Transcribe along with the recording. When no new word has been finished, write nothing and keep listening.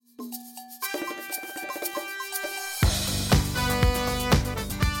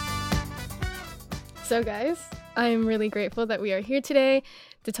So guys, I'm really grateful that we are here today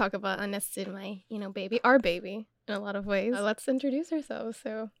to talk about Unnested, my, baby, our baby in a lot of ways. Let's introduce ourselves.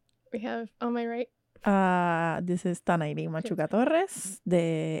 So we have on my right. This is Tanairi Machuca Torres,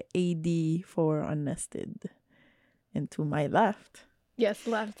 the AD for Unnested. And to my left. Yes,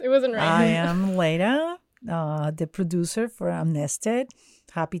 left. It wasn't right. I am Leila, the producer for Unnested.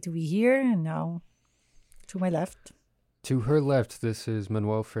 Happy to be here. And now to my left. To her left, this is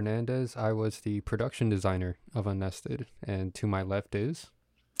Manuel Fernandez. I was the production designer of Unnested. And to my left is...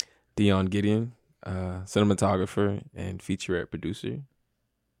 Dion Gideon, cinematographer and featurette producer.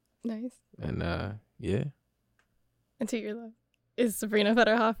 Nice. And yeah. And to your left is Sabrina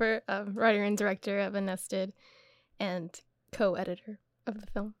Federhofer, writer and director of Unnested and co-editor of the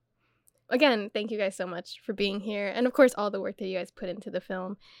film. Again, thank you guys so much for being here. And of course, all the work that you guys put into the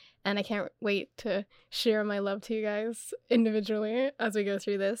film. And I can't wait to share my love to you guys individually as we go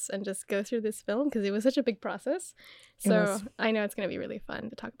through this and just go through this film because it was such a big process. So I know it's going to be really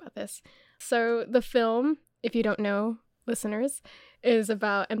fun to talk about this. So the film, if you don't know, listeners, is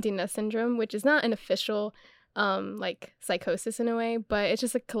about empty nest syndrome, which is not an official psychosis in a way, but it's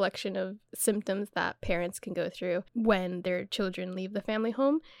just a collection of symptoms that parents can go through when their children leave the family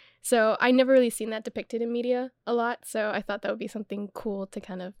home. So I never really seen that depicted in media a lot, so I thought that would be something cool to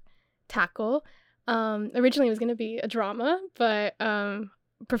kind of tackle. Originally it was going to be a drama, but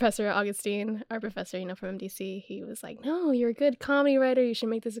Professor Augustine, our professor, from MDC, he was like, no, you're a good comedy writer, you should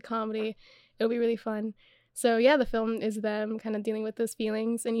make this a comedy, it'll be really fun. So yeah, the film is them kind of dealing with those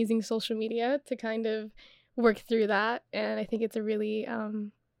feelings and using social media to kind of work through that. And I think it's a really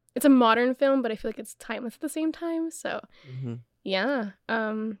it's a modern film, but I feel like it's timeless at the same time. So yeah,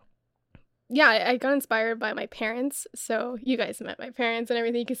 I got inspired by my parents. So you guys met my parents and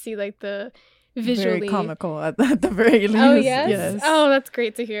everything. You could see like the visually very comical at the very least. Oh yes. Oh, that's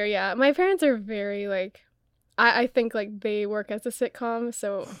great to hear. Yeah, my parents are very like, I think like they work as a sitcom,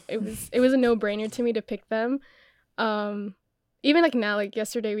 so it was a no-brainer to me to pick them. Even like now, like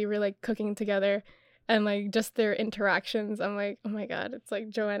yesterday we were like cooking together and like just their interactions, I'm like, oh my god, it's like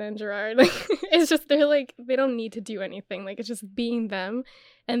Joanna and Gerard. Like it's just they're like, they don't need to do anything, like it's just being them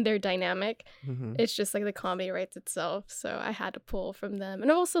and their dynamic. It's just like the comedy writes itself, so I had to pull from them.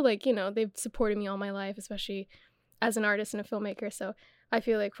 And also like, they've supported me all my life, especially as an artist and a filmmaker, so I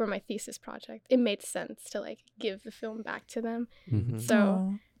feel like for my thesis project, it made sense to like give the film back to them.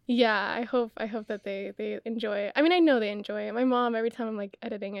 So yeah, I hope that they enjoy it. I mean, I know they enjoy it. My mom, every time I'm like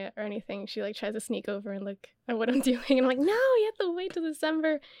editing it or anything, she like tries to sneak over and look at what I'm doing. And I'm like, no, you have to wait till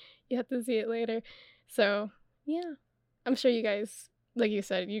December. You have to see it later. So yeah, I'm sure you guys, like you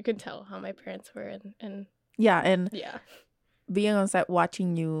said, you can tell how my parents were and being on set,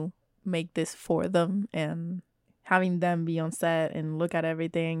 watching you make this for them and having them be on set and look at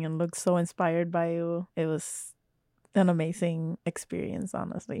everything and look so inspired by you. It was an amazing experience,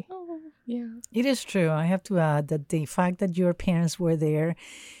 honestly. Oh, yeah. It is true. I have to add that the fact that your parents were there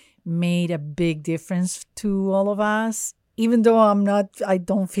made a big difference to all of us. Even though I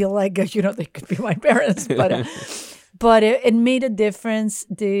don't feel like, they could be my parents, but it made a difference.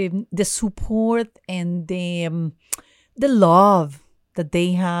 The support and the love that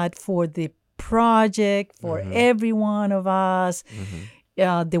they had for the project, for every one of us.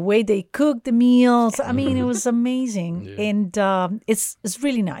 The way they cooked the meals, I mean, it was amazing. Yeah. And it's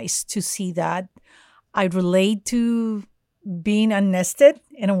really nice to see that. I relate to being unnested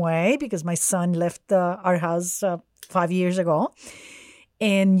in a way because my son left our house 5 years ago.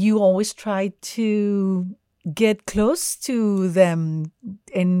 And you always try to get close to them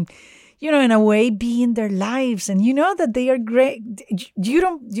and, in a way be in their lives. And you know that they are great. You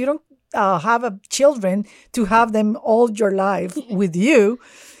don't have children to have them all your life with you,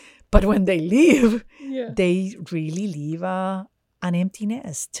 but when they leave, they really leave an empty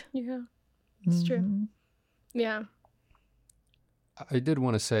nest. Yeah, it's true. Yeah. I did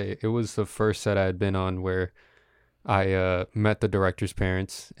want to say it was the first set I had been on where I met the director's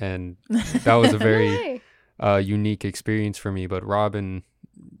parents, and that was a very unique experience for me. But Rob and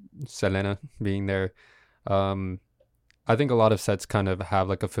Selena being there, I think a lot of sets kind of have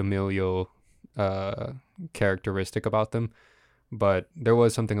like a familial characteristic about them, but there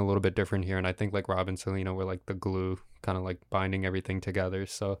was something a little bit different here, and I think like Rob and Selena were like the glue, kind of like binding everything together.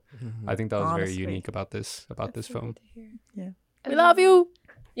 So I think that was very unique about this film. Yeah, we love you.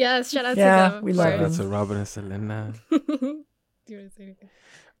 Yes, shout out to them. We love shout out to Robin and Selena. Do you want to say anything?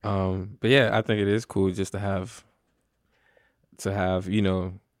 But yeah, I think it is cool just to have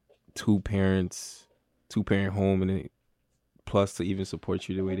two-parent home, and plus to even support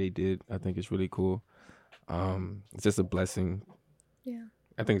you the way they did. I think it's really cool. It's just a blessing. Yeah.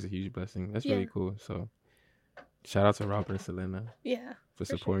 I think it's a huge blessing. That's Yeah. really cool. So shout out to Robert and Selena Yeah. for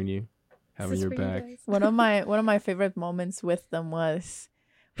sure. supporting you, having This is your for you back. guys. One of my favorite moments with them was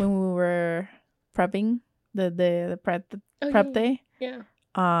when we were prepping the prep Oh, day. Yeah.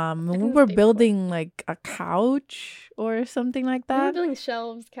 When think we it was were the day building like a couch or something like We were that. building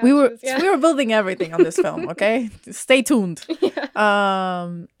shelves, couches. We were building everything on this film. Okay, stay tuned. yeah.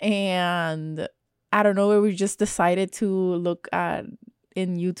 And I don't know, we just decided to look at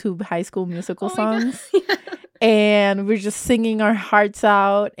in YouTube High School Musical Oh my God. songs. Yeah. And we're just singing our hearts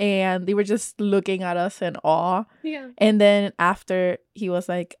out, and they were just looking at us in awe. Yeah. And then after, he was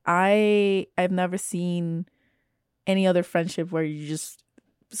like, I've never seen any other friendship where you just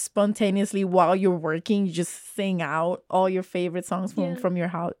spontaneously, while you're working, you just sing out all your favorite songs from your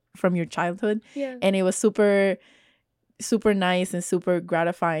house, from your childhood. Yeah. And it was super nice and super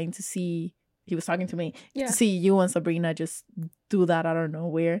gratifying to see. He was talking to me, Yeah. to see you and Sabrina just do that out of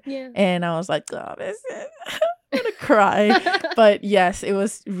nowhere. Yeah. And I was like, oh, this is I'm gonna cry. But yes, it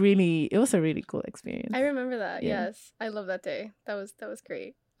was a really cool experience. I remember that. Yeah. Yes. I love that day. That was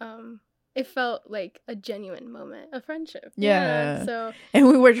great. It felt like a genuine moment of friendship. Yeah. So And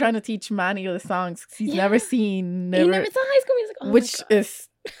we were trying to teach Manny the songs 'cause he's Yeah. never seen he never saw High School Music. Oh which my God. is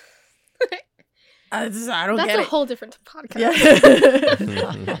I don't That's get a it. whole different podcast.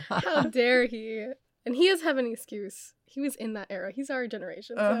 Yeah. How dare he? And he doesn't have an excuse. He was in that era. He's our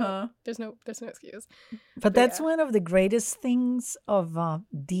generation. So Uh-huh. there's no excuse. But that's yeah. one of the greatest things of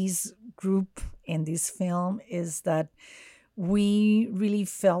this group and this film is that we really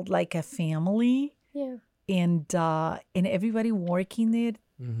felt like a family, Yeah. and everybody working it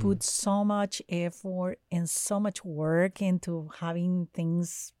Mhm. put so much effort and so much work into having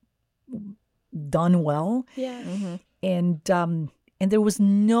things done well, Yeah. Mhm. and there was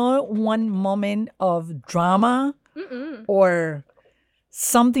no one moment of drama Mm-mm. or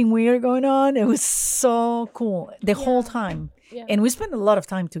something weird going on. It was so cool the whole Yeah. time. Yeah. And we spent a lot of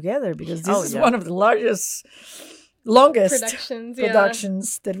time together because this Oh, is yeah. one of the longest Productions.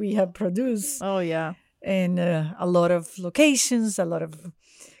 productions that we have produced. Oh yeah. And a lot of locations, a lot of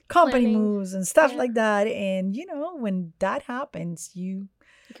company Planning. moves and stuff Yeah. like that. And, when that happens, You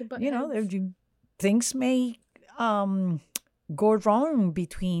could butt there heads. things may go wrong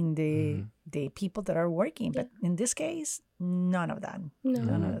between Mhm. the people that are working. But in this case, none of that. No.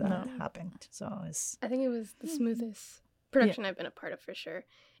 None of that No. happened. So it's I think it was the smoothest production I've been a part of for sure.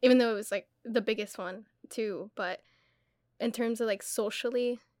 Even though it was like the biggest one too, but in terms of like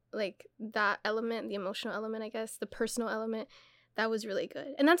socially, like that element, the emotional element, I guess, the personal element, that was really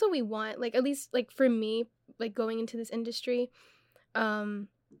good. And that's what we want. Like at least like for me, like going into this industry,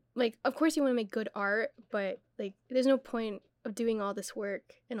 like of course you want to make good art, but like there's no point of doing all this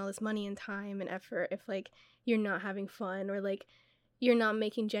work and all this money and time and effort if like you're not having fun or like you're not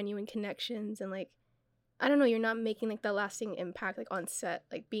making genuine connections and like I don't know, you're not making like that lasting impact like on set,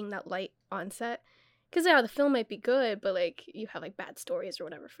 like being that light on set. Because yeah, the film might be good, but like you have like bad stories or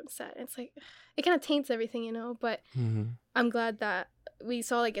whatever from set. And it's like it kind of taints everything, you know. But Mhm. I'm glad that we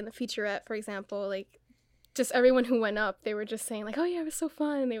saw like in the featurette, for example, like just everyone who went up, they were just saying like, "Oh yeah, it was so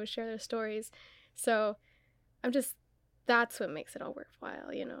fun," and they would share their stories. So that's what makes it all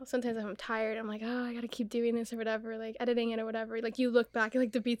worthwhile, you know. Sometimes if I'm tired, I'm like, "Oh, I gotta keep doing this or whatever," like editing it or whatever. Like you look back at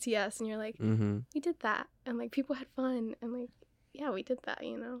like the BTS and you're like, Mhm. we did that, and like people had fun, and like yeah, we did that,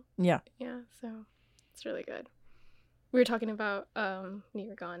 you know. Yeah. So it's really good. We were talking about when you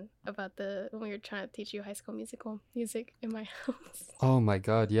were gone about when we were trying to teach you High School Musical music in my house. Oh my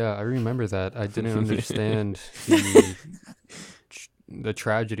God, yeah, I remember that. I didn't understand the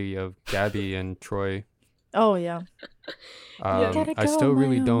tragedy of Gabby and Troy. Oh yeah. Gotta I go still my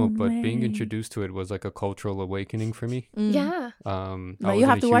really don't, own but being way. introduced to it was like a cultural awakening for me. Mm. Yeah, I But was you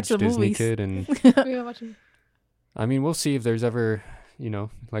have a to watch huge the Disney movies. kid, and we were watching. I mean, we'll see if there's ever,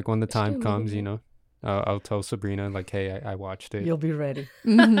 like when the We should do a time movie comes, night. I'll tell Sabrina like, hey, I watched it, you'll be ready.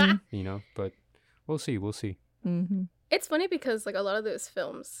 Mhm. but we'll see. Mhm. It's funny because like a lot of those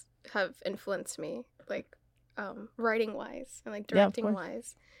films have influenced me, like writing wise and like Yeah, of directing course.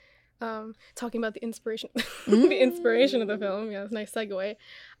 wise. Talking about the inspiration, Mm. the inspiration of the film. Yeah, it's a nice segue.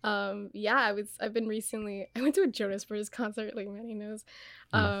 I've been recently. I went to a Jonas Brothers concert, like Manny knows,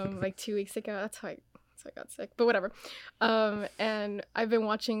 like 2 weeks ago. That's how I got sick, but whatever. And I've been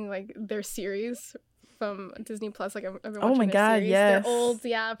watching like their series from Disney Plus. Like I've been watching Oh my their God, series. yes. They're old,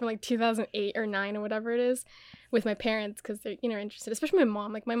 yeah, from like 2008 or 9 or whatever it is, with my parents because they're interested. Especially my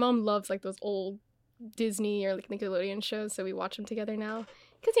mom. Like my mom loves like those old Disney or like Nickelodeon shows, so we watch them together now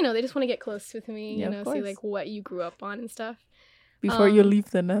because they just want to get close with me, Yeah, of see course. like what you grew up on and stuff. Before you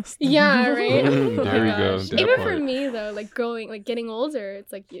leave the nest. Yeah, right. There Oh we my go, gosh. that Even for part. me though, like getting older,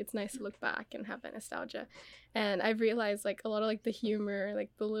 it's like it's nice to look back and have that nostalgia. And I've realized like a lot of like the humor,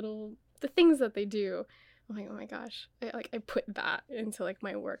 like the things that they do. I'm like, oh my gosh, I put that into like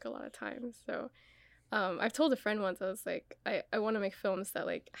my work a lot of times. So I've told a friend once, I was like, I want to make films that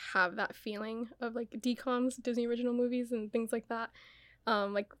like have that feeling of like DCOMs, Disney original movies and things like that,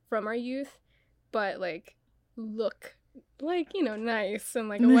 like from our youth, but like look like, you know, nice and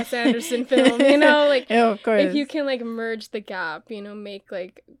like a Wes Anderson film, you know, like Yeah, of course. if you can like merge the gap, you know, make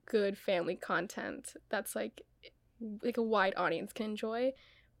like good family content that's like a wide audience can enjoy,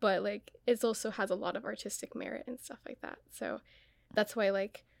 but like it also has a lot of artistic merit and stuff like that. So that's why,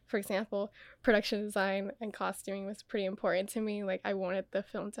 like, for example, production design and costuming was pretty important to me. Like I wanted the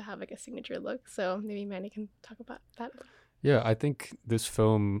film to have like a signature look. So maybe Manny can talk about that. Yeah, I think this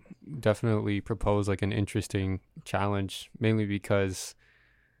film definitely proposed like an interesting challenge, mainly because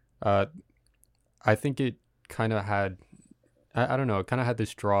I think it kind of had, I don't know, it kind of had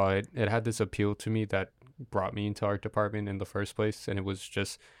this draw. It had this appeal to me that brought me into art department in the first place. And it was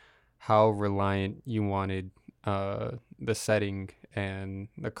just how reliant you wanted the setting and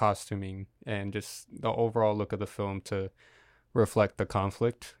the costuming and just the overall look of the film to reflect the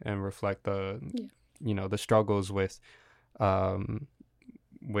conflict and reflect the, you know, the struggles with the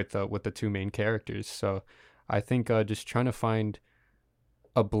two main characters. So I think just trying to find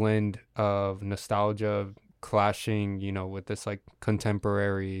a blend of nostalgia clashing, you know, with this like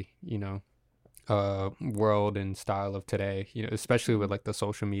contemporary, you know, world and style of today, you know, especially with like the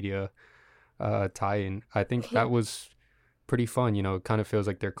social media tie-in. I think that was pretty fun. You know, it kind of feels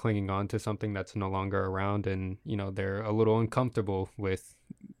like they're clinging on to something that's no longer around, and you know, they're a little uncomfortable with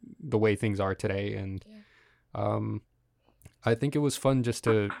the way things are today. And I think it was fun just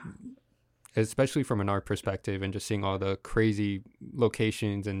to, especially from an art perspective, and just seeing all the crazy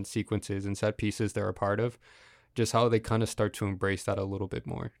locations and sequences and set pieces they're a part of, just how they kind of start to embrace that a little bit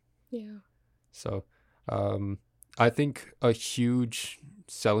more. Yeah. So I think a huge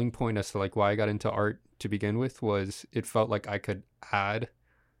selling point as to like why I got into art to begin with was it felt like I could add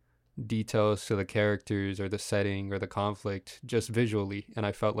details to the characters or the setting or the conflict just visually. And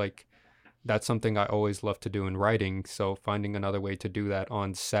I felt like that's something I always loved to do in writing. So finding another way to do that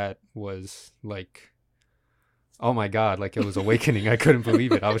on set was like, oh my God, like it was awakening. I couldn't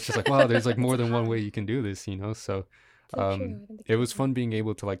believe it. I was just like, wow, there's like more than one way you can do this, you know? So it was fun being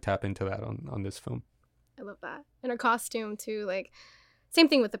able to like tap into that on this film. I love that. And her costume too, like same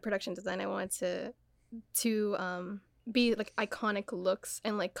thing with the production design. I wanted to be like iconic looks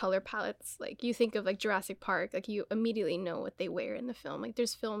and like color palettes. Like you think of like Jurassic Park, like you immediately know what they wear in the film. Like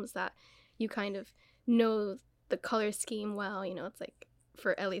there's films that you kind of know the color scheme well, you know, it's like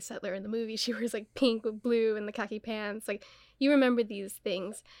for Ellie Settler in the movie, she wears like pink with blue and the khaki pants. Like you remember these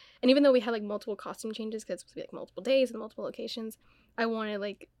things. And even though we had like multiple costume changes because it was supposed to be like multiple days and multiple locations, I wanted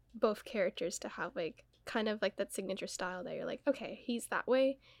like both characters to have like kind of like that signature style that you're like, okay, he's that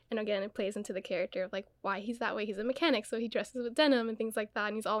way. And again, it plays into the character of like why he's that way. He's a mechanic, so he dresses with denim and things like that,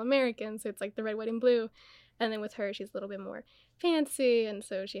 and he's all American, so it's like the red, white, and blue. And then with her, she's a little bit more fancy, and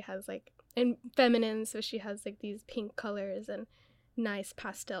so she has like, and feminine, so she has like these pink colors and nice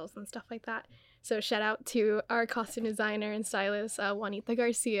pastels and stuff like that. So shout out to our costume designer and stylist, Juanita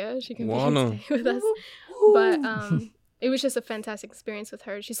Garcia. She can be stay with us. But it was just a fantastic experience with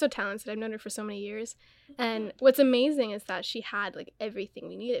her. She's so talented. I've known her for so many years. And what's amazing is that she had like everything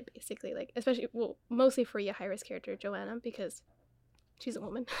we needed, basically. Like, especially, well, mostly for Yahira's character, Joanna, because she's a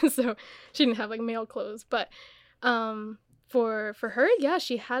woman. So she didn't have like male clothes. But for her, yeah,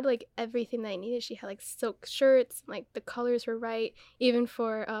 she had like everything that I needed. She had like silk shirts, like the colors were right. Even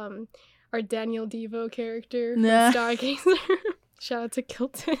for our Daniel Devo character from Stargazer. Shout out to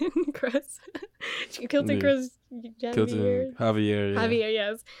Kilton Chris. Kilton Chris Javier. Javier,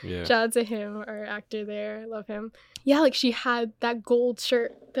 yes. Yeah. Shout out to him, our actor there. I love him. Yeah, like she had that gold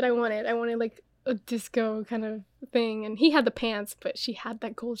shirt that I wanted. I wanted like a disco kind of thing. And he had the pants, but she had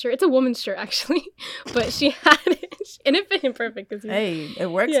that gold shirt. It's a woman's shirt, actually. But she had it. And it fit him perfect. Hey,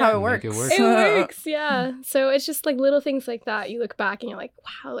 it works how it works. It works, yeah. So it's just like little things like that. You look back and you're like,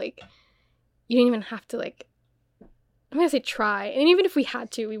 wow, like you didn't even have to like, I'm gonna say try, and even if we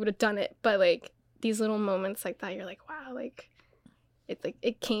had to, we would have done it. But like these little moments like that, you're like, wow, like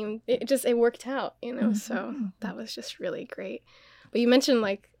it worked out, you know. So that was just really great. But you mentioned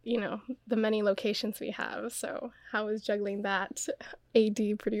like, you know, the many locations we have. So how is juggling that, AD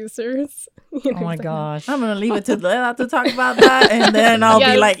producers? Oh my gosh, I'm gonna leave it to Lela to talk about that, and then I'll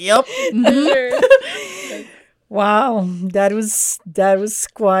be like, yep. Sure. Wow, that was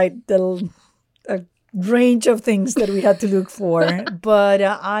quite a range of things that we had to look for. But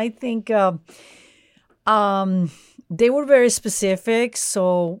I think they were very specific.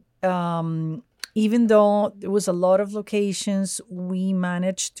 So even though there was a lot of locations, we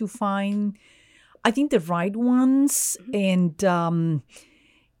managed to find, I think, the right ones. And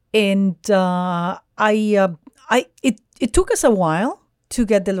it took us a while to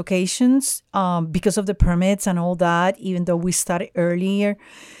get the locations because of the permits and all that, even though we started earlier.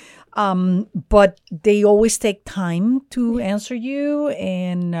 But they always take time to answer you.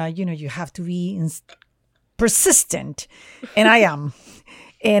 And, you have to be persistent. And I am.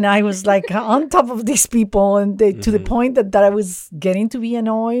 And I was like on top of these people, and to the point that I was getting to be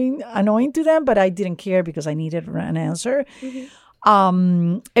annoying to them, but I didn't care because I needed an answer.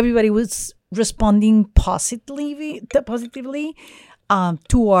 Everybody was responding positively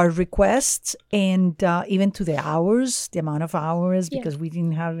to our requests, and even to the amount of hours, because we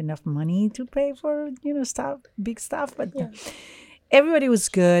didn't have enough money to pay for big stuff. But everybody was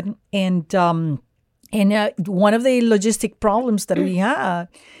good, and one of the logistic problems that we had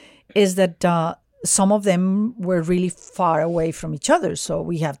is that some of them were really far away from each other, so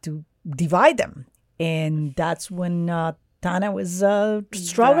we have to divide them, and that's when Tana was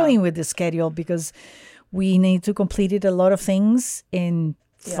struggling with the schedule, because we need to complete a lot of things in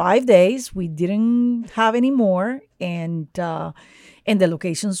 5 days. We didn't have any more, and the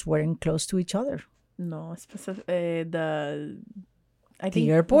locations weren't close to each other. No, specific. I think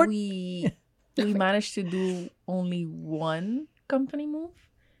The airport. We managed to do only one company move.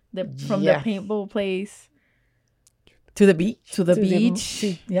 From the paintball place To the beach. to the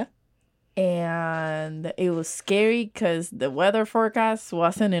beach. Yeah. And it was scary because the weather forecast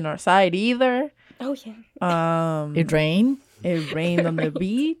wasn't in our side either. Oh, yeah. It rained. It rained on the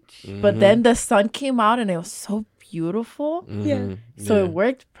beach, but then the sun came out and it was so beautiful. Yeah. So it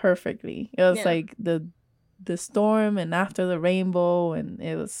worked perfectly. It was Yeah. like the storm and after the rainbow, and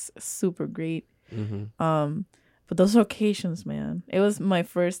it was super great. But those occasions, man, it was my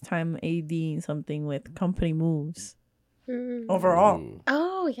first time ADing something with company moves overall.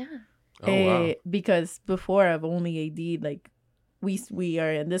 Oh, yeah. Oh, wow. Because before I've only AD'd like we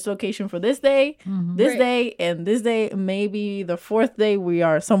are in this location for this day, this day, and this day. Maybe the fourth day we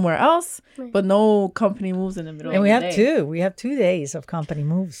are somewhere else, but no company moves in the middle. And of we the have day. two. We have 2 days of company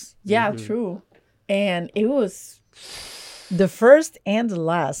moves. Yeah, true. And it was The first and the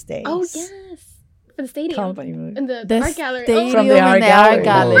last days. Oh, yes. For the stadium. Company moves. And the the art gallery. stadium From the art and the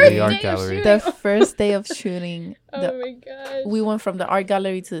gallery. art gallery. Oh, First the art day of gallery. shooting. The first day of shooting, Oh, my gosh. we went from the art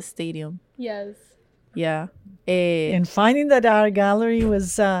gallery to the stadium. Yes. Yeah. And finding that art gallery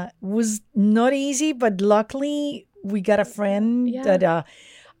was not easy, but luckily we got a friend that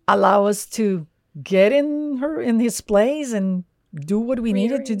allowed us to get in his place and do what we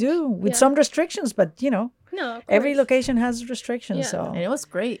needed to do with some restrictions. But No, of every course. location has restrictions. Yeah. So And it was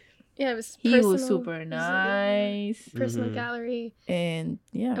great. Yeah, it was He personal. was super nice. Personal gallery. And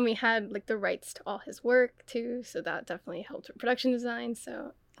yeah. And we had like the rights to all his work too, so that definitely helped with production design.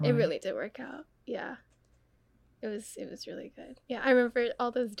 So it really did work out. Yeah, it was really good. Yeah, I remember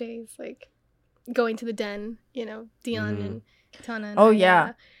all those days like going to the den. Dion and Tana. And Oh, I,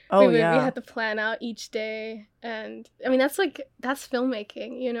 yeah. Oh, we yeah. had to plan out each day, and I mean that's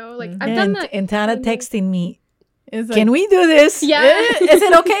filmmaking. Like I've done that. And Tana kind of- texting me, It's like, "Can we do this?" Yeah. Is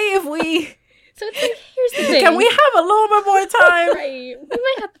it okay if we... So it's like here's the thing. Can we have a little bit more time? Right. We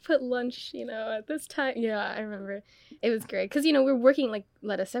might have to put lunch, at this time. Yeah, I remember. It was great. Because, we're working, like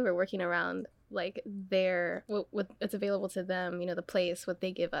Letta said, we're working around, like, what's available to them, the place, what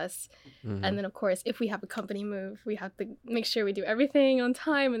they give us. And then, of course, if we have a company move, we have to make sure we do everything on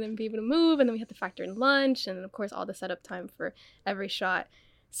time and then be able to move. And then we have to factor in lunch and, of course, all the setup time for every shot.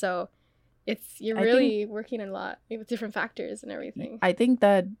 So you're really working a lot with different factors and everything. I think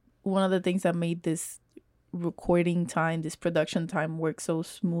that one of the things that made this recording time, this production time work so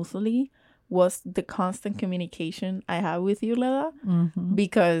smoothly was the constant communication I had with you, Lela.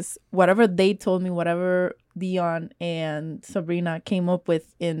 Because whatever they told me, whatever Dion and Sabrina came up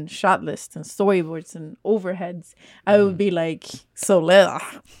with in shot lists and storyboards and overheads, I would be like, so Lela,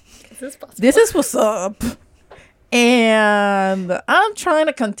 this is what's up. And I'm trying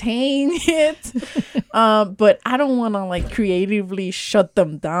to contain it, but I don't want to like creatively shut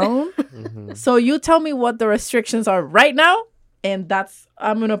them down. So you tell me what the restrictions are right now, and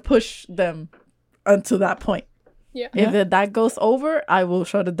I'm gonna push them until that point. Yeah. If that goes over, I will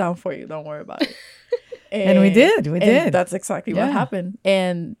shut it down for you. Don't worry about it. And we did. And that's exactly what happened.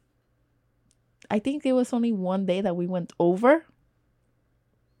 And I think it was only one day that we went over,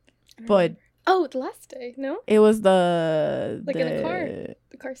 but. Oh, the last day, no? It was the Like in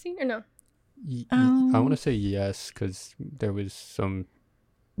the car scene, or no? I want to say yes because there was some.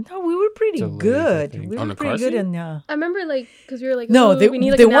 No, we were pretty Delays, I good. think. We On were the pretty car good, seat? and I remember like because we were like, no, "Ooh, we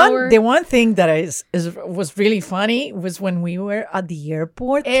need like an hour." the one thing that was really funny was when we were at the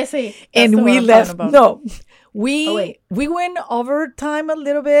airport and we left. No, we went overtime a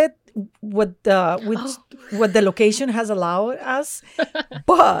little bit. What the location has allowed us,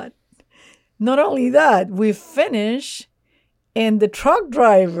 but not only that, we finish. And the truck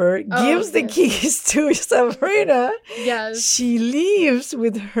driver gives the keys to Sabrina. Yes. She leaves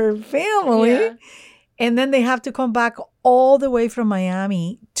with her family. Yeah. And then they have to come back all the way from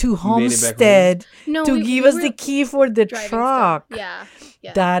Miami to made it back Homestead No, to we give us were the key for the driving truck. stuff.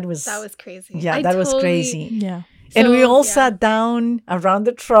 Yeah. That was crazy. Yeah, that was crazy. Yeah. And we all yeah. sat down around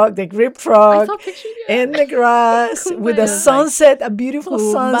the truck, the grip I truck, saw pictures. in the grass with a Kumbaya. sunset, a beautiful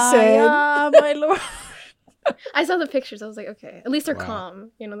sunset. Kumbaya, my lord. I saw the pictures. I was like, okay, at least they're Wow.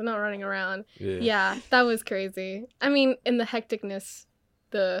 calm. You know, they're not running around. Yeah. Yeah, that was crazy. I mean, in the hecticness,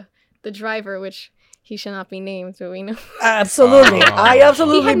 the driver, which he should not be named, but we know Absolutely. Oh. I He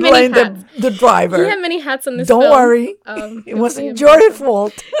absolutely had many blame hats. the driver. he had many hats on this. Don't film. worry. It wasn't your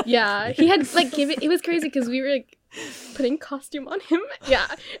fault. Yeah, he had like it was crazy because we were like putting costume on him. Yeah,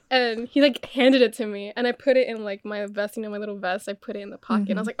 and he like handed it to me, and I put it in like my vest, you know, my little vest. I put it in the pocket,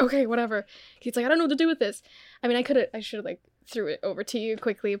 and I was like, okay, whatever. He's like, I don't know what to do with this. I mean, I should have like threw it over to you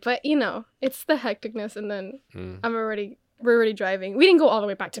quickly, but you know, it's the hecticness, and then we're already driving. We didn't go all the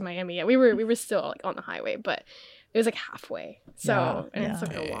way back to Miami yet. We were still like on the highway, but it was like halfway. So and it's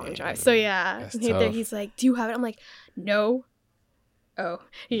like a long drive. So yeah, That's and tough. he's like, do you have it? I'm like, no. Oh,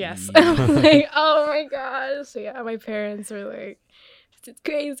 yes. I'm like, oh my gosh. So yeah, my parents were like, it's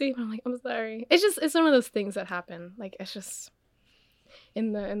crazy. I'm like, I'm sorry. It's one of those things that happen. Like it's just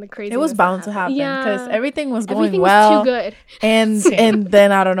in the crazy. It was bound to happen because everything was going everything well. was too good. And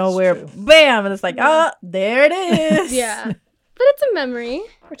then out of nowhere, bam, and it's like, there it is. Yeah. But it's a memory.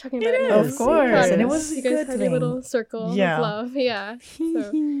 We're talking about it now. Of course. Progress. And it was a you guys good had thing. your little circle Yeah. of love. Yeah.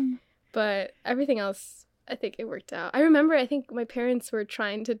 So, but everything else, I think it worked out. I remember, I think my parents were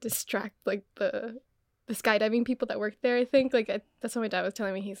trying to distract like the skydiving people that worked there. I think that's what my dad was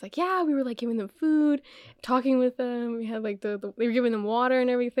telling me. He's like, yeah, we were like giving them food, talking with them. We had like they were giving them water and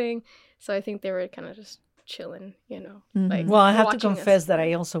everything. So I think they were kind of just chilling, you know. Like Well, I have to watching us. confess that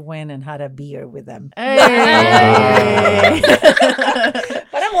I also went and had a beer with them. Hey.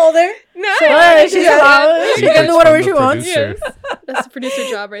 But I'm older. No, Hey, she's yeah. allowed. She can do whatever she wants. Yes. That's the producer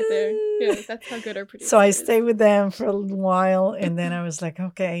job right there. Yes, that's how good our producer So I is. stayed with them for a while, and then I was like,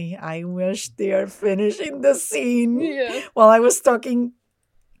 okay, I wish they are finishing the scene Yeah. while I was talking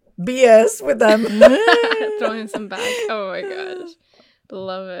BS with them. Throwing some back. Oh my gosh.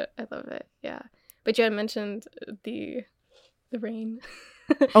 Love it. I love it. Yeah. But you had mentioned the rain.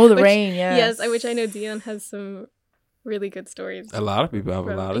 Oh, the Which- rain, yes. Yes, which I know Dion has some really good stories. A lot of people have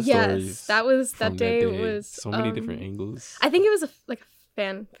a lot of stories. Yes, that was from that day was so many different angles. I think it was a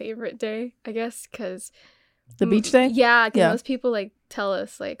fan favorite day, I guess, because The beach day? Yeah, because Yeah. most people like tell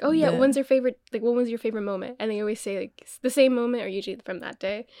us like, oh yeah, Yeah. when's your favorite? Like, when was your favorite moment? And they always say like the same moment, or usually from that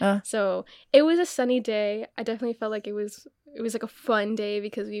day. So it was a sunny day. I definitely felt like it was like a fun day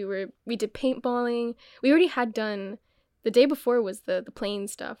because we did paintballing. We already had done. The day before was the plane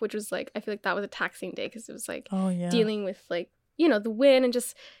stuff, which was like, I feel like that was a taxing day because it was like Oh, yeah. dealing with like, you know, the wind and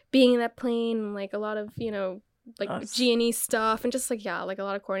just being in that plane and like a lot of, you know, like G&E stuff and just like, yeah, like a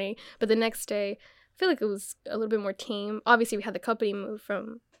lot of coordinating. But the next day, I feel like it was a little bit more tame. Obviously, we had the company move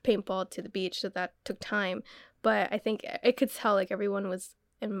from paintball to the beach, so that took time. But I think I could tell like everyone was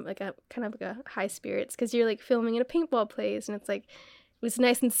in like a kind of like a high spirits because you're like filming in a paintball place and it's like, it was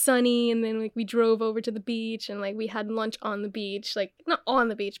nice and sunny, and then like we drove over to the beach and like we had lunch on the beach, like not on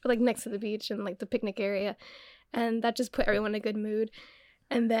the beach but like next to the beach and like the picnic area, and that just put everyone in a good mood.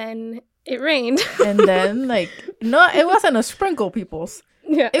 And then it rained. And then, like, no, it wasn't a sprinkle, peoples.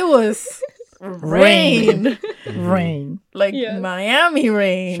 Yeah. It was rain. Rain. Like Yeah. Miami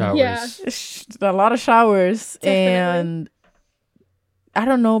rain. Showers. Yeah. A lot of showers. Definitely. And I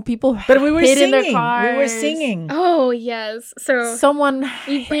don't know, people But we were hid in their singing. We were cars. singing. Oh yes. So Someone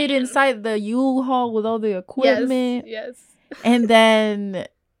hid inside the U-Haul with all the equipment. Yes. And then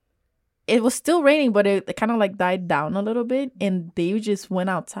it was still raining, but it kind of like died down a little bit. And they just went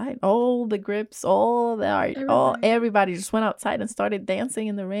outside. All the grips, all the art, everybody just went outside and started dancing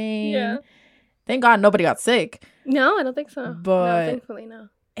in the rain. Yeah. Thank God nobody got sick. No, I don't think so. But- no, thankfully no.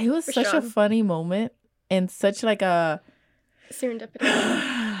 It was For such sure. a funny moment and such like a Serendipity.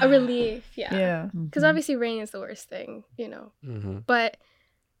 A relief. Yeah. yeah. Because obviously rain is the worst thing, you know. Mm-hmm. But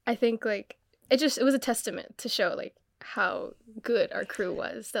I think like it was a testament to show like how good our crew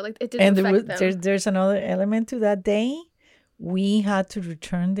was. That like it didn't And affect them. there's another element to that day. We had to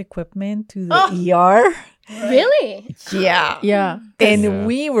return the equipment to the ER. Really? Yeah. Yeah. And Yeah.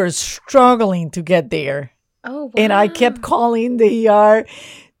 we were struggling to get there. Oh wow. And I kept calling the ER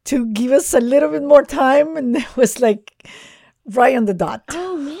to give us a little bit more time. And it was like right on the dot.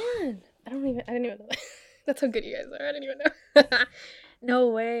 Oh man. I didn't even know that. That's how good you guys are. I didn't even know. No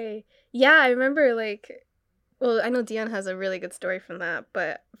way. Yeah, I remember I know Dion has a really good story from that,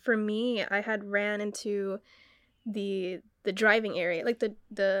 but for me, I had ran into the driving area, like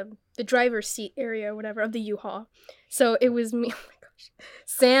the driver's seat area or whatever of the U-Haul. So it was me. Oh my gosh,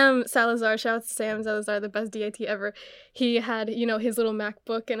 Sam Salazar. Shout out to Sam Salazar, the best DIT ever. He had his little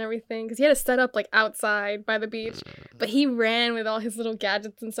MacBook and everything because he had it set up like outside by the beach, but he ran with all his little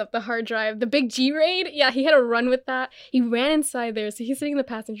gadgets and stuff. The hard drive, the big G-Raid. Yeah, he had to run with that. He ran inside there, so he's sitting in the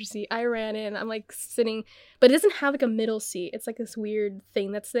passenger seat. I ran in. I'm like sitting. But it doesn't have like a middle seat. It's like this weird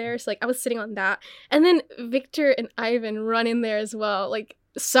thing that's there. So like I was sitting on that. And then Victor and Ivan run in there as well. Like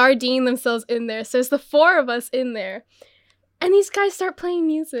sardine themselves in there. So there's the four of us in there. And these guys start playing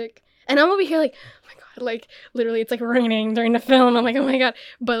music. And I'm over here like, oh my God, like literally it's like raining during the film. I'm like, oh my God.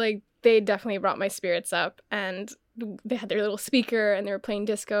 But like they definitely brought my spirits up. And they had their little speaker and they were playing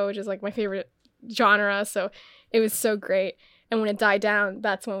disco, which is like my favorite genre. So it was so great. And when it died down,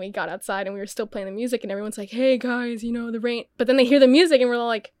 that's when we got outside and we were still playing the music and everyone's like, hey guys, the rain. But then they hear the music and we're all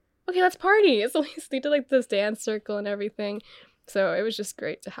like, okay, let's party. So they did like this dance circle and everything. So it was just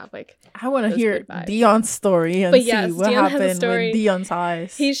great to have like I want to those hear good vibes. Dion's story and But see yes, what Dion has a happened story. with Dion's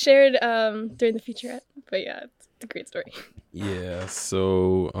eyes. he shared during the featurette. But yeah, it's a great story. Yeah.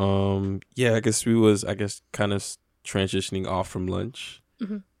 So I guess we was kind of transitioning off from lunch.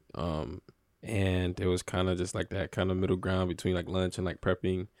 Mm-hmm. And it was kind of just like that kind of middle ground between like lunch and like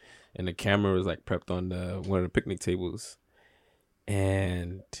prepping, and the camera was like prepped on one of the picnic tables,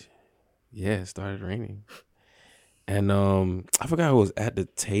 and it started raining, and I forgot who was at the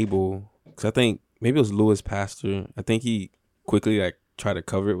table because I think maybe it was Louis Pastor. I think he quickly like tried to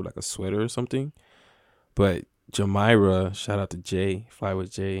cover it with like a sweater or something, but Jamira, shout out to Jay, Fly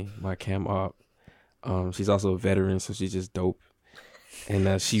with Jay, my cam op. She's also a veteran, so she's just dope.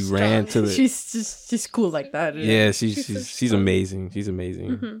 And she ran to the. She's cool like that. Yeah, she's amazing. She's amazing.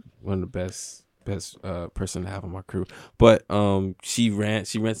 Mm-hmm. One of the best person to have on my crew. But she ran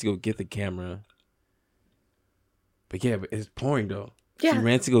to go get the camera. But it's pouring though. Yeah. She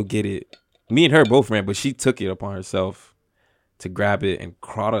ran to go get it. Me and her both ran, but she took it upon herself to grab it and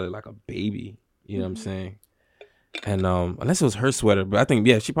crawled it like a baby. You know what I'm saying? And unless it was her sweater, but I think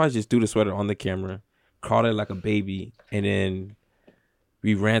she probably just threw the sweater on the camera, crawled it like a baby, and then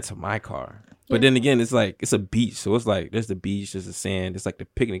we ran to my car. But then again, it's like it's a beach, so it's like there's the beach, there's the sand, it's like the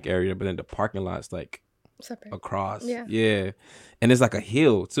picnic area, but then the parking lot's like Separate. across. Yeah. And it's like a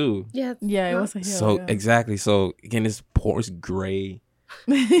hill too. Yeah. Yeah, it was a hill. So exactly. So again, it's gray,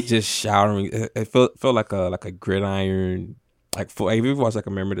 just showering. It felt like a gridiron. Like if you watch like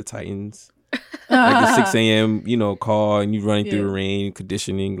Remember the Titans, like the 6 a.m. call and you running through the rain,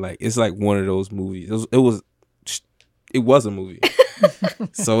 conditioning. Like it's like one of those movies. It was a movie.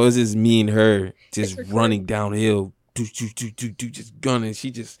 So it was just me and her just running downhill, just gunning.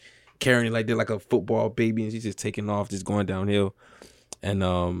 She just carrying it like they're like a football baby, and she's just taking off, just going downhill. And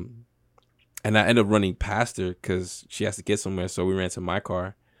I ended up running past her because she has to get somewhere. So we ran to my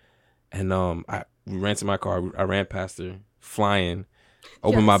car, and we ran to my car. I ran past her, flying,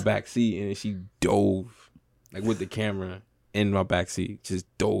 opened my back seat, and she dove like with the camera in my back seat, just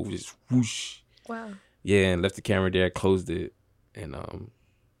dove, just whoosh. Wow. Yeah, and left the camera there, closed it, and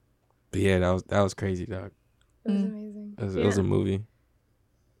but yeah, that was crazy, dog. It was amazing. It was a movie.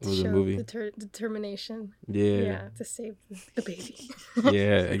 It was a movie. Determination. Yeah. Yeah, to save the baby.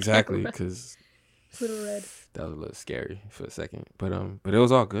 Yeah, exactly. Because Little Red. that was a little scary for a second, but it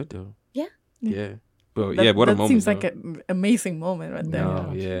was all good though. Yeah. Yeah. But That- what a that moment. seems though. like an amazing moment right there.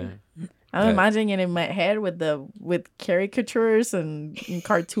 No, yeah. I'm That- imagining it in my head with caricatures and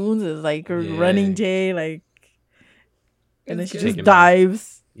cartoons. It's like running Jay, like, and then she It's just good.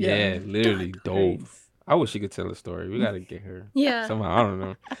 dives. Yeah, literally dove. I wish she could tell a story. We gotta get her. Yeah. Somehow, I don't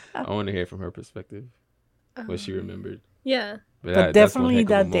know. I want to hear from her perspective what she remembered. Yeah. But that's one definitely heck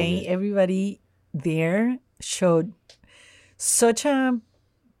of a that day, moment. everybody there showed such a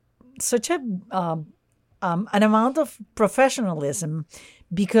an amount of professionalism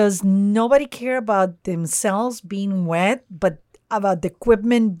because nobody cared about themselves being wet, but about the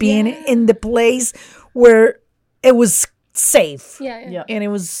equipment being in the place where it was safe. Yeah. Yeah. And it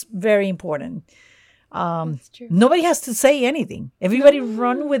was very important. That's true. Nobody has to say anything. Everybody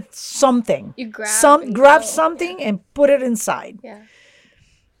run with something. You grab grab go. something and put it inside. Yeah.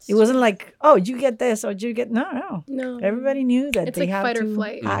 It wasn't like, oh, you get this or you get no. No. Everybody knew that It's they like had fight or to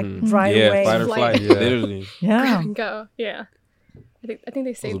flight. act Mhm. right Yeah, away. fight or Flight. flight. Yeah. Literally. Yeah. Grab and go. Yeah. I think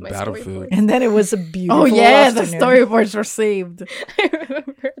they saved my battlefield. storyboard. And then it was a beautiful Oh yeah, the afternoon. storyboards were saved. I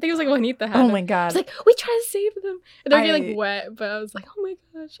remember. I think it was like Juanita had Oh them. my I god. was like, we try to save them. And they're getting I- like wet, but I was like, oh my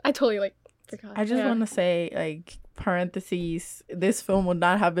gosh. I totally like forgot. I just want to say, like, parentheses, this film would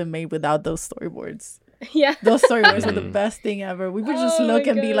not have been made without those storyboards. Yeah. Those storyboards were the Mhm. best thing ever. We would just Oh my look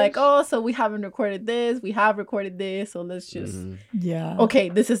and be like, gosh. oh, so we haven't recorded this, we have recorded this, so let's just Mhm. Yeah. okay,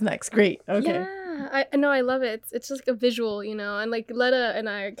 this is next. Great. Okay. Yeah, I know, I love it. It's just like a visual, you know. And like Letta and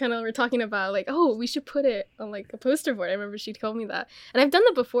I kind of were talking about like, oh, we should put it on like a poster board. I remember she told me that, and I've done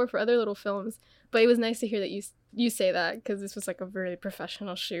that before for other little films. But it was nice to hear that you say that because this was like a very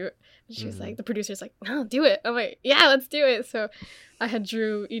professional shoot. And she was like, the producer's like, no, do it. I'm like, yeah, let's do it. So I had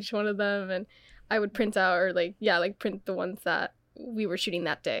drew each one of them, and I would print out or like print the ones that we were shooting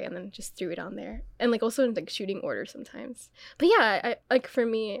that day and then just threw it on there, and like also in like shooting order sometimes. But yeah, I like for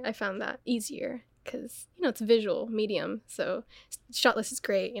me I found that easier because you know it's visual medium, so shot list is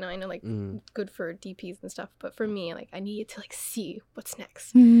great, you know. I know like good for DPs and stuff, but for me like I needed to like see what's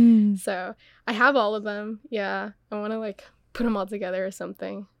next. So I have all of them. Yeah, I want to like put them all together or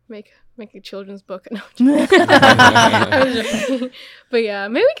something, make a children's book. No, I'm joking. But yeah,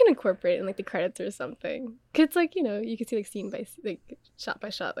 maybe we can incorporate it in like the credits or something. Cause it's like, you know, you can see like scene by like shot by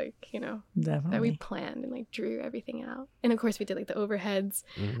shot, like, you know, that we Definitely. planned and like drew everything out. And of course we did like the overheads.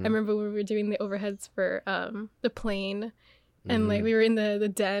 Mhm. I remember when we were doing the overheads for the plane, and like we were in the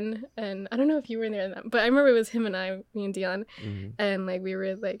den, and I don't know if you were in there in that, but I remember it was him and I, me and Dion, Mhm. and like we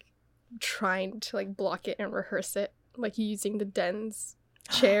were like trying to like block it and rehearse it, like using the den's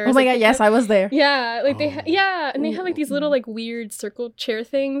chairs. Oh my like, god, they yes, had- I was there. yeah, like Oh. and they have like these little like weird circle chair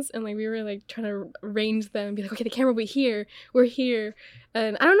things, and like we were like trying to arrange them and be like, okay, the camera will be here, we're here.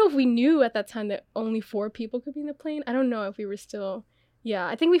 And I don't know if we knew at that time that only 4 people could be in the plane. I don't know if we were still, yeah,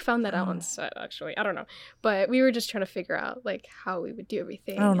 I think we found that out on set actually. I don't know, but we were just trying to figure out like how we would do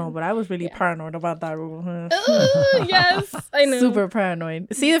everything. I don't know, and- but I was really Yeah. paranoid about that. yes, I know. Super paranoid.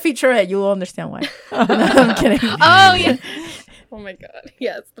 See the featurette, you will understand why. No, I'm kidding. Oh yeah. Oh my god.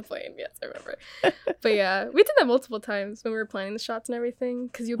 Yes, the plane. Yes, I remember. But yeah, we did that multiple times when we were planning the shots and everything.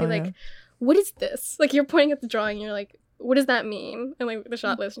 Because you'll be Oh, like, yeah. "What is this?" Like you're pointing at the drawing, and you're like, "What does that mean?" And like the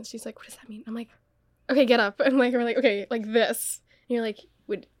shot list, and she's like, "What does that mean?" I'm like, "Okay, get up." And like we're like, "Okay, like this." And you're like,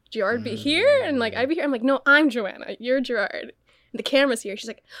 "Would Gerard be here?" And like I'd be here. I'm like, "No, I'm Joanna. You're Gerard." And the camera's here. She's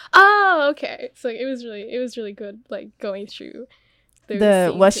like, "Oh, okay." So it was really good. Like going through.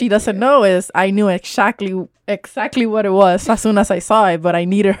 those What scenes she with doesn't you. know is I knew exactly what it was as soon as I saw it, but I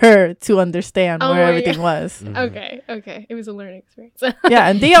needed her to understand Oh where my everything God. was. Mhm. Okay. It was a learning experience. Yeah,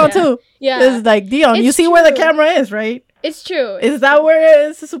 and Dion Yeah. too. Yeah. It's like, Dion, you It's see where the true. camera is, right? It's true. Is that where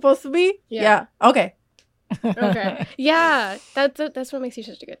it's supposed to be? Yeah. Okay. Okay. Yeah. That's what makes you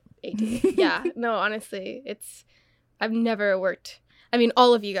such a good AD. Yeah. No, honestly, I've never worked. I mean,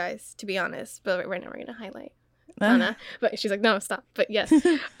 all of you guys, to be honest. But right now we're gonna highlight Anna. But she's like, no, stop. But yes,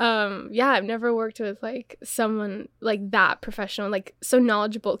 yeah, I've never worked with like someone like that professional, like so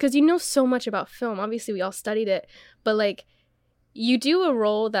knowledgeable, because you know so much about film. Obviously, we all studied it, but like you do a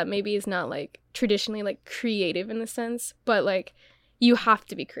role that maybe is not like traditionally like creative in the sense, but like you have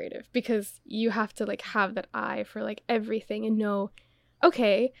to be creative because you have to like have that eye for like everything and know,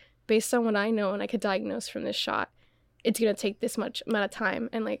 okay, based on what I know and I could diagnose from this shot, it's gonna take this much amount of time,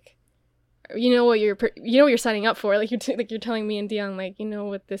 and like you know what you're signing up for, like you're telling me and Dion, like you know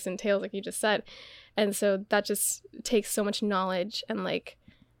what this entails, like you just said. And so that just takes so much knowledge and like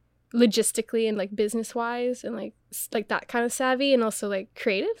logistically and like business wise and like that kind of savvy, and also like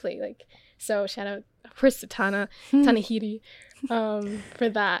creatively, like so shout out of course to Tanahiri for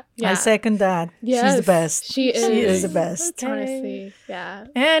that. I second that. She's the best. She is. She is the best. Honestly, yeah.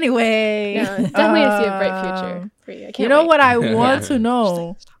 Anyway, No, definitely I see a bright future for you. I can't You know wait. what I want to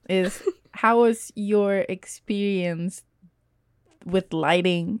know is how was your experience with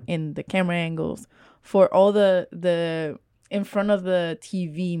lighting and the camera angles for all the in front of the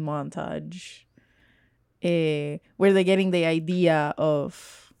TV montage, where they're getting the idea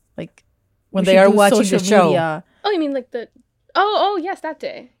of like When we they should are do watching the social show. media. Oh, you mean like the? Oh, yes, that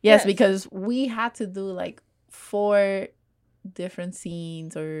day. Yes, because we had to do like 4 different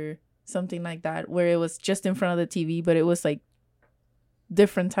scenes or something like that where it was just in front of the TV, but it was like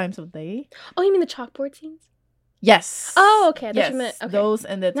different times of day. Oh, you mean the chalkboard scenes? Yes. Oh, okay. I thought Yes, you meant okay. those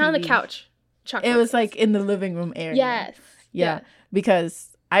and the TV. Not on the couch. Chalkboard It was scenes. like in the living room area. Yes. Yeah,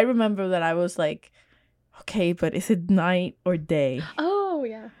 because I remember that I was like okay, but is it night or day? Oh,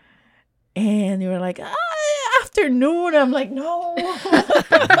 yeah. And you were like, afternoon. I'm like, no.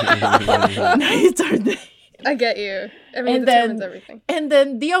 Night or day. I get you. I mean, And it then- determines everything. And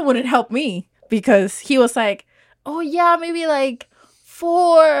then Dion wouldn't help me because he was like, oh, yeah, maybe like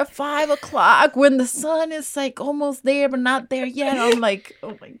 4 or 5 o'clock when the sun is like almost there, but not there yet. I'm like,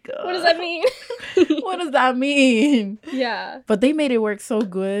 oh my God. What does that mean? What does that mean? Yeah. But they made it work so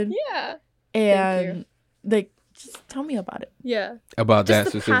good. Yeah. And like, just tell me about it. Yeah. About that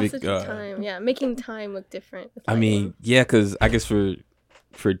Just the specific. passage of time. Yeah. Making time look different. with I lighting. mean, yeah, because I guess for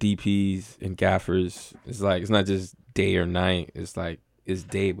DPs and gaffers, it's like it's not just day or night. It's like it's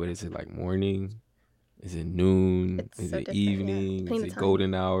day, but is it like morning? Is it noon? It's Is so it different, yeah. evening? Depending Is the it time.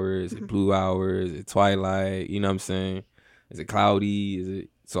 golden hour? Is it blue hour? Is it twilight? You know what I'm saying? Is it cloudy? Is it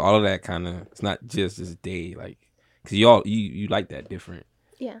so all of that kind of? It's not just this day, like because you like that different.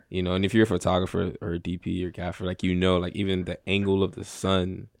 Yeah. You know, and if you're a photographer or a DP or gaffer, like like even the angle of the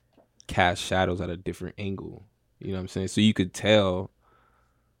sun casts shadows at a different angle. You know what I'm saying? So you could tell,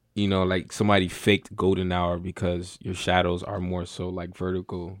 you know, like somebody faked golden hour because your shadows are more so like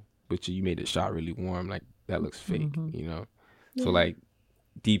vertical, but you made the shot really warm. Like that looks fake, you know? Yeah. So like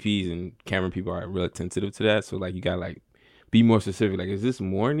DPs and camera people are real attentive to that. So like you gotta like be more specific. Like, is this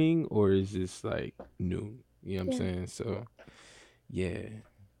morning or is this like noon? You know what I'm saying? So yeah.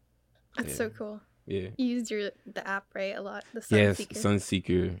 That's so cool. Yeah. You used the app, right? A lot. The Yes, Sunseeker.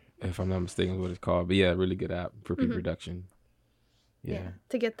 Sunseeker, if I'm not mistaken, is what it's called. But yeah, really good app for pre-production. Yeah.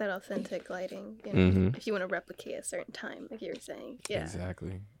 To get that authentic lighting. You know, Mhm. if you want to replicate a certain time, like you were saying. Yeah.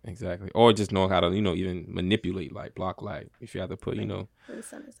 Exactly. Or just know how to, you know, even manipulate like block light. If you have to put, you know, Where the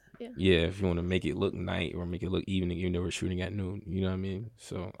sun is at. Yeah. yeah, if you want to make it look night or make it look evening, even though we're shooting at noon. You know what I mean?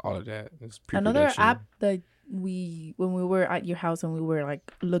 So all of that is Another pre-production. app that when we were at your house and we were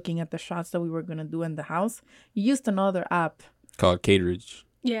like looking at the shots that we were gonna do in the house, you used another app. called Caterage.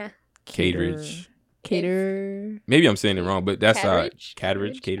 Yeah. Caterage. Cater. Maybe I'm saying it wrong, but that's Caterage?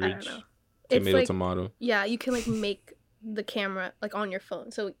 Caterage. I don't know. It's Tomato, like, tomato. yeah, you can like make the camera like on your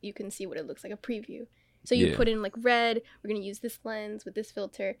phone so you can see what it looks like, a preview. So you Yeah. put in like red, we're going to use this lens with this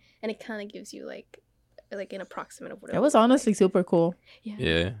filter, and it kind of gives you like an approximate of what it It was looks like. honestly super cool. Yeah.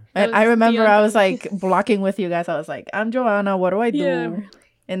 Yeah. That And I was remember beyond I was amazing. like blocking with you guys. I was like, I'm Joanna. What do I do? Yeah.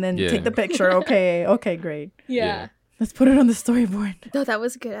 And then Yeah. take the picture. Okay, great. Yeah. Let's put it on the storyboard. No, that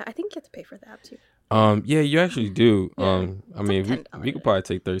was good. I think you have to pay for the app too. Yeah, you actually do. Yeah. I mean, like we $10. could probably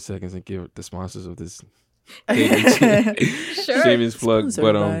take 30 seconds and give the sponsors of this Sure. shameless plug. Sponsored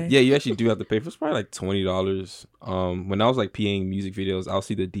But by- yeah, you actually do have to pay for. It's probably like $20. When I was like PAing music videos, I'll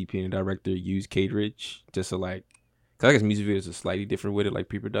see the DP and the director use Caterage just to like, cause I guess music videos are slightly different with it, like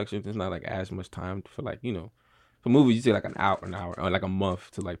pre-production. It's not like as much time for like, you know, for movies you take like an hour or like a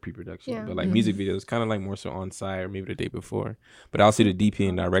month to like pre-production. Yeah. But like music videos, kind of like more so on site or maybe the day before. But I'll see the DP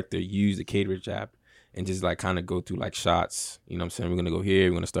and director use the Caterage app and just like kind of go through like shots. You know what I'm saying? We're gonna go here,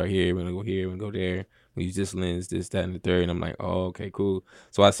 we're gonna start here, we're gonna go here, we're gonna go there. We use this lens, this, that, and the third. And I'm like, oh, okay, cool.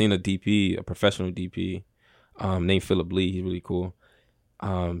 So I seen a DP, a professional DP, named Philip Lee. He's really cool.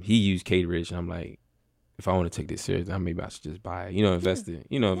 He used Caterage, and I'm like, if I want to take this serious, then maybe I should just buy it. You know, invest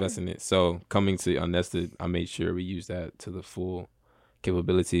in it. So coming to Unnested, I made sure we use that to the full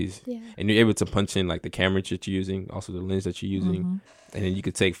capabilities. Yeah. And you're able to punch in like the camera that you're using, also the lens that you're using, and then you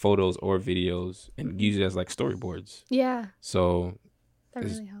could take photos or videos and use it as like storyboards. Yeah. So That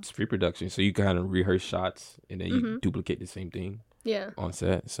it's, really helps. it's pre-production, so you kind of rehearse shots and then you duplicate the same thing Yeah. on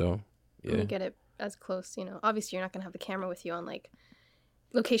set. So And yeah, you get it as close, you know. Obviously, you're not going to have the camera with you on like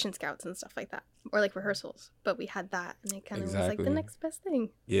location scouts and stuff like that or like rehearsals, but we had that and it kind of was like the Exactly. next best thing.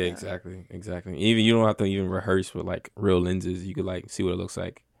 yeah, So, exactly. Even you don't have to even rehearse with like real lenses. You could like see what it looks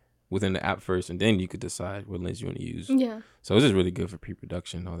like within the app first, and then you could decide what lens you want to use. Yeah. So it's just really good for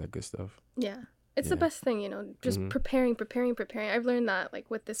pre-production, all that good stuff. Yeah. It's the Yeah. best thing, you know, just Mhm. preparing. I've learned that like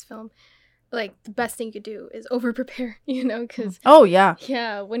with this film, like the best thing you could do is over prepare, you know, because Oh yeah.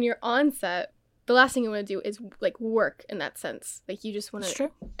 yeah, when you're on set, the last thing you want to do is like work in that sense. Like you just want It's to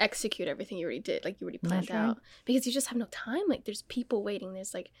true. execute everything you already did, like you already planned That's right. out, because you just have no time. Like there's people waiting.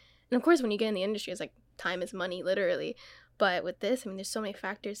 There's like, and of course when you get in the industry, it's like time is money, literally. But with this, I mean, there's so many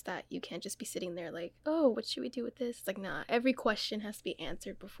factors that you can't just be sitting there like, oh, what should we do with this? It's like, nah, every question has to be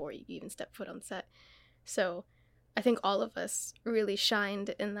answered before you even step foot on set. So I think all of us really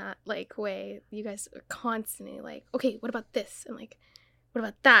shined in that like way. You guys are constantly like, okay, what about this? And like, what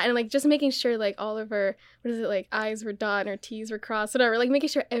about that? And like just making sure like all of our, what is it, like I's were dotted or T's were crossed, whatever. Like making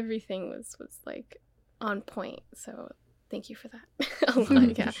sure everything was like on point. So thank you for that. A lot,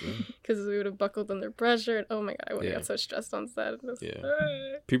 Mhm, yeah. for sure. Because we would have buckled under pressure, and oh my god, I would have Yeah. got so stressed on set. It was-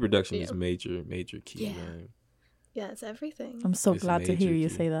 Yeah. Pre-production is Yeah. major key, Yeah. man. Yeah, it's everything. I'm so It's glad to hear major you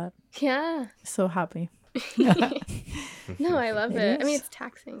key. say that. Yeah. So happy. No, I love It it. I mean, is. it's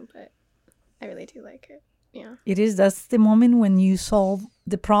taxing, but I really do like it. Yeah. It is. That's the moment when you solve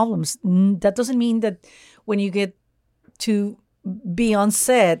the problems. That doesn't mean that when you get to be on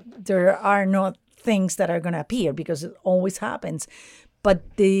set, there are not things that are going to appear, because it always happens.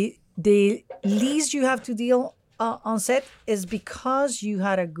 But the least you have to deal on set is because you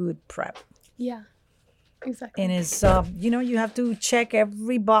had a good prep. Yeah. Exactly. And it's you have to check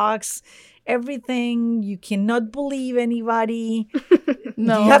every box, everything. You cannot believe anybody.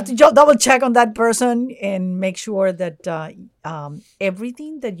 No. You have to double check on that person and make sure that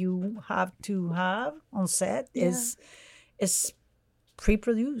everything that you have to have on set is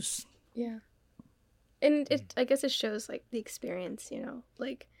pre-produced. Yeah. And I guess it shows like the experience,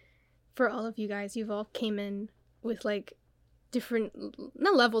 like for all of you guys, you've all came in with like different,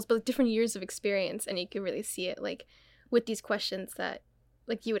 not levels, but like different years of experience. And you can really see it like with these questions that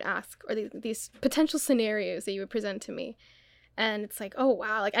like you would ask, or these potential scenarios that you would present to me. And it's like, oh,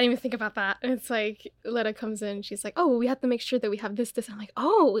 wow, like I didn't even think about that. And it's like Letta comes in, she's like, oh, we have to make sure that we have this. I'm like,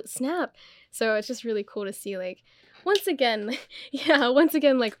 oh, snap. So it's just really cool to see like, once again,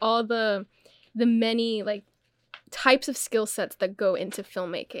 like all the many like types of skill sets that go into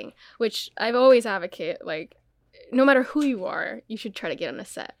filmmaking, which I've always advocated, like, no matter who you are, you should try to get on a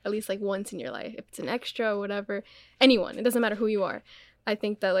set at least like once in your life. If it's an extra or whatever, anyone, it doesn't matter who you are. I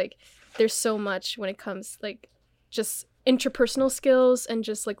think that like there's so much when it comes like just interpersonal skills and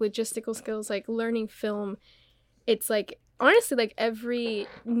just like logistical skills, like learning film. It's like honestly like every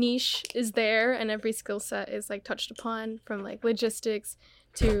niche is there and every skill set is like touched upon, from like logistics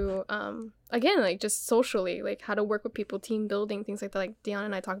to again like just socially, like how to work with people, team building, things like that. Like Dion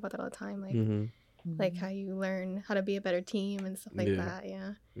and I talk about that all the time, like like how you learn how to be a better team and stuff like that.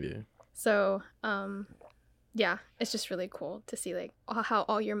 Yeah. So yeah, it's just really cool to see like how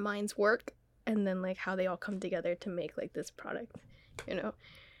all your minds work, and then like how they all come together to make like this product,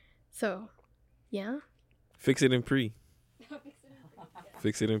 so yeah. Fix it in pre.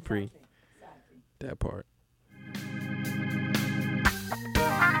 Fix it in pre. That part.